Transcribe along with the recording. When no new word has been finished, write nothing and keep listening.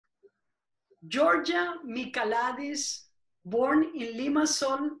Georgia Michaelides, born in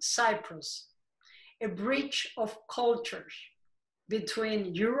Limassol, Cyprus, a bridge of cultures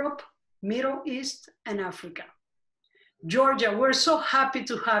between Europe, Middle East, and Africa. Georgia, we're so happy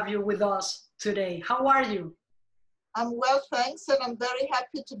to have you with us today. How are you? I'm well, thanks, and I'm very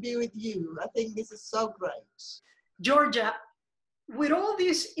happy to be with you. I think this is so great. Georgia, with all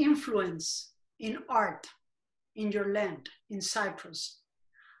this influence in art in your land, in Cyprus,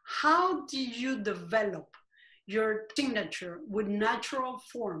 how did you develop your signature with natural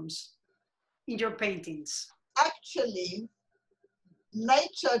forms in your paintings? Actually,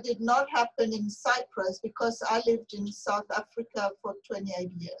 nature did not happen in Cyprus because I lived in South Africa for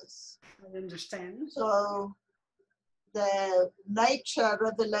 28 years. I understand. So the nature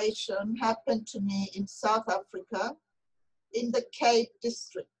revelation happened to me in South Africa, in the Cape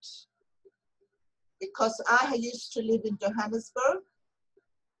District, because I used to live in Johannesburg.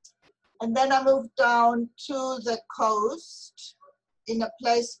 And then I moved down to the coast in a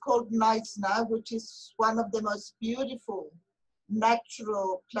place called INNYC, which is one of the most beautiful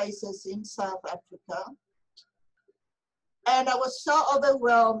natural places in South Africa. And I was so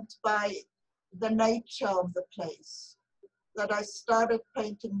overwhelmed by the nature of the place that I started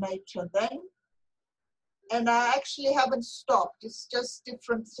painting nature then. And I actually haven't stopped. It's just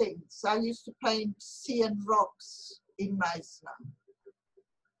different things. I used to paint sea and rocks in INNYC.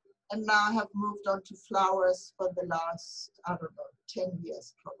 And now I have moved on to flowers for the last, I don't know, 10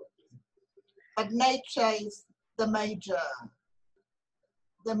 years probably. But nature is the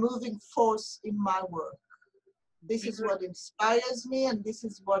moving force in my work. This is what inspires me, and this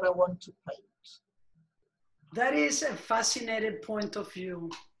is what I want to paint. That is a fascinating point of view,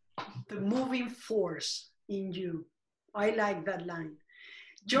 the moving force in you. I like that line.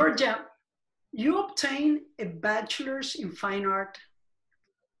 Georgia, you obtained a bachelor's in fine art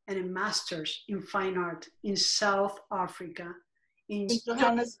and a master's in fine art in South Africa, in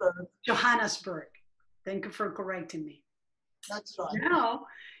Johannesburg. Johannesburg. Thank you for correcting me. That's right. Now,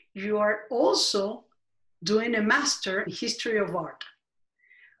 you are also doing a master in history of art.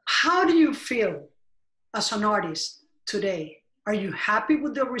 How do you feel as an artist today? Are you happy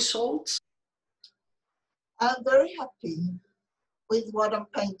with the results? I'm very happy with what I'm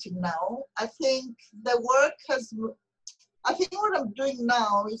painting now. I think the work I think what I'm doing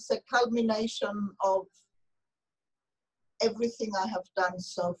now is a culmination of everything I have done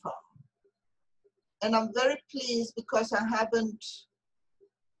so far. And I'm very pleased because I haven't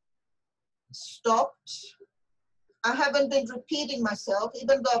stopped. I haven't been repeating myself,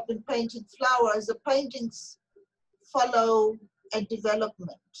 even though I've been painting flowers. The paintings follow a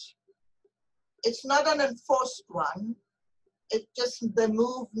development. It's not an enforced one. It just, they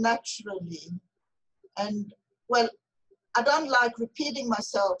move naturally. And well, I don't like repeating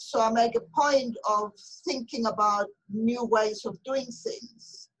myself, so I make a point of thinking about new ways of doing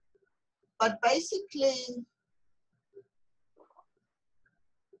things. But basically,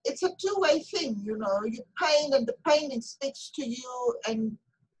 it's a two-way thing, you know. You paint and the painting speaks to you, and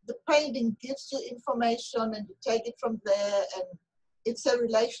the painting gives you information, and you take it from there, and it's a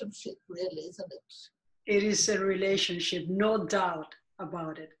relationship, really, isn't it? It is a relationship, no doubt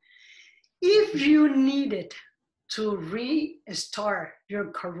about it. If you needed to restart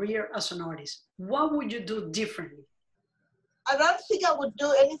your career as an artist, what would you do differently? I don't think I would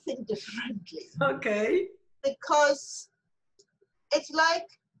do anything differently. Okay. Because it's like,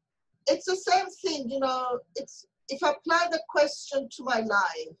 it's the same thing, you know. It's, if I apply the question to my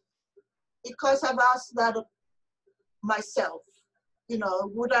life, because I've asked that of myself, you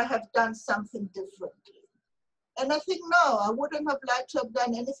know, would I have done something differently? And I think, no, I wouldn't have liked to have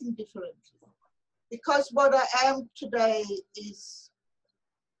done anything differently. Because what I am today is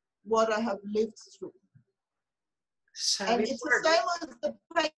what I have lived through. And it's the same with the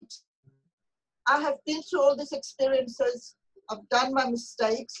paint. I have been through all these experiences. I've done my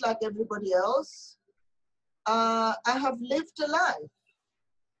mistakes like everybody else. I have lived a life.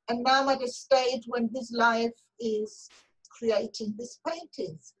 And now I'm at a stage when this life is creating these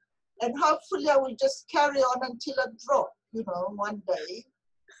paintings. And hopefully I will just carry on until I drop, you know, one day.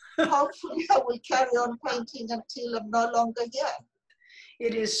 Hopefully I will carry on painting until I'm no longer here.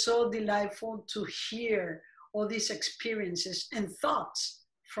 It is so delightful to hear all these experiences and thoughts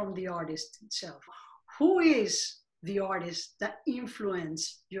from the artist itself. Who is the artist that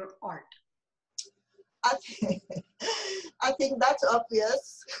influenced your art? I think that's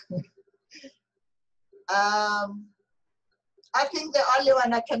obvious. I think the only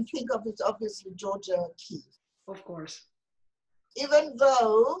one I can think of is obviously Georgia Michaelides. Of course. Even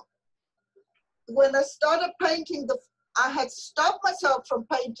though when I started painting I had stopped myself from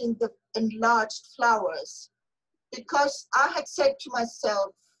painting the enlarged flowers because I had said to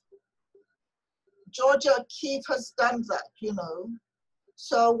myself, Georgia O'Keeffe has done that, you know.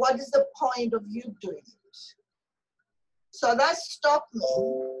 So what is the point of you doing it? So that stopped me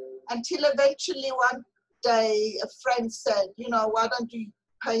until eventually one day a friend said, you know, why don't you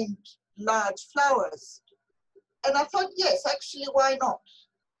paint large flowers? And I thought, yes, actually, why not?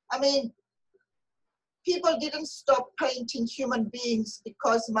 I mean, people didn't stop painting human beings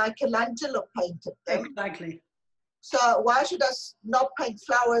because Michelangelo painted them. Exactly. So why should I not paint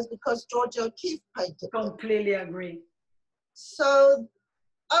flowers because Georgia O'Keeffe painted them? Completely agree. So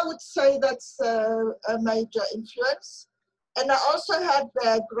I would say that's a major influence. And I also had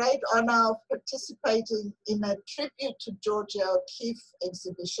the great honor of participating in a tribute to Georgia O'Keeffe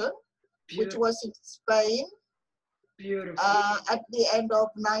exhibition, which was in Spain. Beautiful. At the end of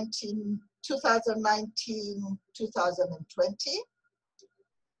 2019, 2020.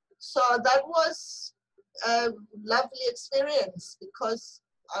 So that was a lovely experience because,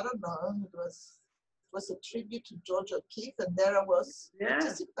 I don't know, it was a tribute to Georgia O'Keeffe, and there I was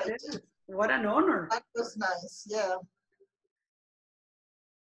participating. Yeah. What an honor. That was nice, yeah.